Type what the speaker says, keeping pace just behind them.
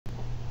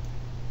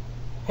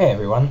Hey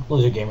everyone,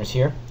 Loser Gamers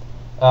here.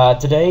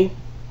 Today,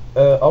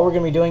 all we're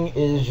going to be doing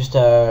is just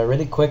a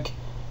really quick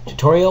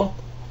tutorial,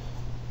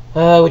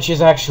 which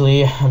is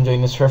actually, I'm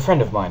doing this for a friend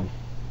of mine.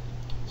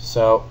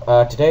 So,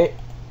 today,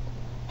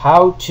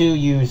 how to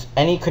use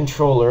any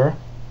controller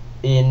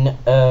in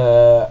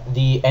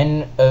the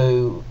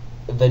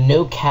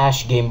No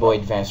Cache Game Boy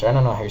Advance, or I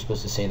don't know how you're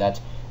supposed to say that,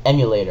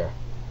 emulator.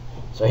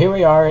 So here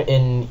we are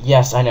in,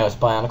 yes, I know, it's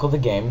Bionicle the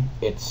game,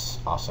 it's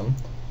awesome.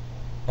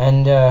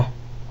 And,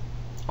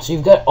 so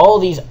you've got all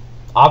these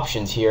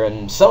options here,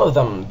 and some of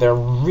them, they're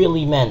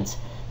really meant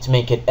to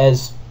make it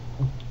as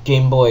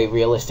Game Boy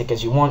realistic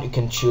as you want. You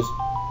can choose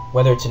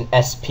whether it's an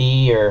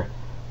SP or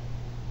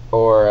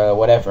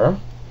whatever.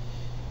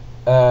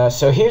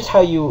 So here's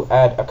how you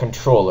add a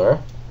controller.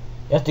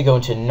 You have to go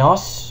into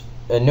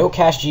No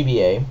Cache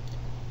GBA,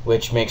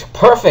 which makes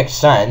perfect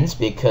sense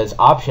because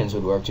options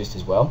would work just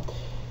as well.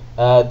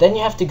 Then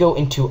you have to go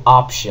into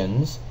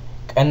options,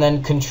 and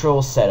then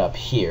control setup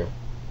here.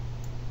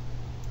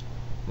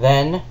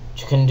 Then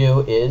what you can do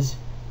is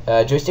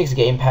joystick's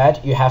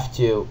gamepad. You have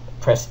to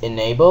press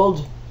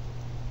enabled,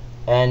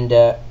 and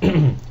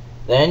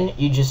then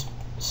you just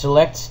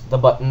select the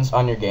buttons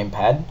on your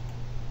gamepad,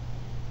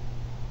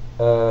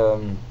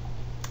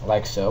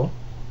 like so.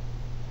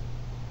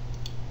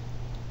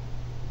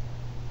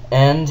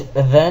 And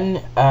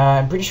then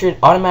I'm pretty sure it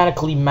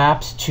automatically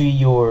maps to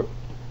your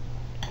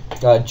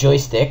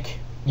joystick.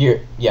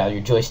 Your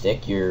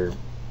joystick.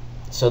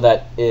 So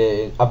that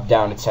up,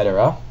 down,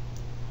 etc.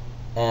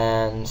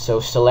 And so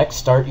select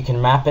start. You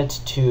can map it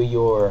to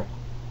your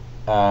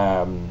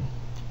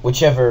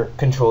whichever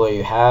controller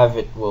you have.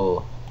 It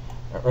will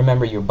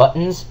remember your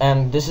buttons,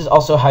 and this is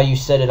also how you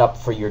set it up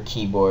for your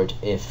keyboard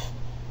if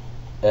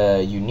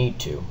you need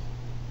to.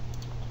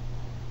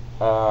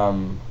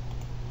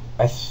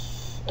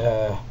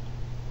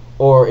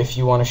 Or if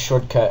you want a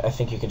shortcut, I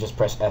think you can just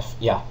press F.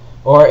 Yeah.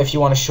 Or if you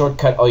want a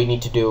shortcut, all you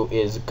need to do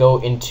is go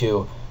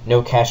into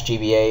No Cache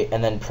GBA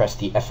and then press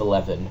the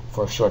F11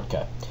 for a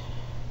shortcut.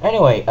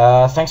 Anyway,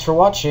 thanks for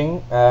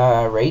watching.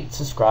 Rate,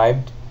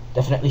 subscribe,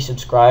 definitely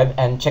subscribe,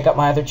 and check out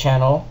my other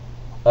channel,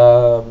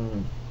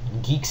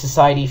 Geek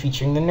Society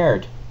featuring the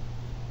Nerd.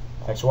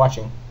 Thanks for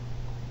watching.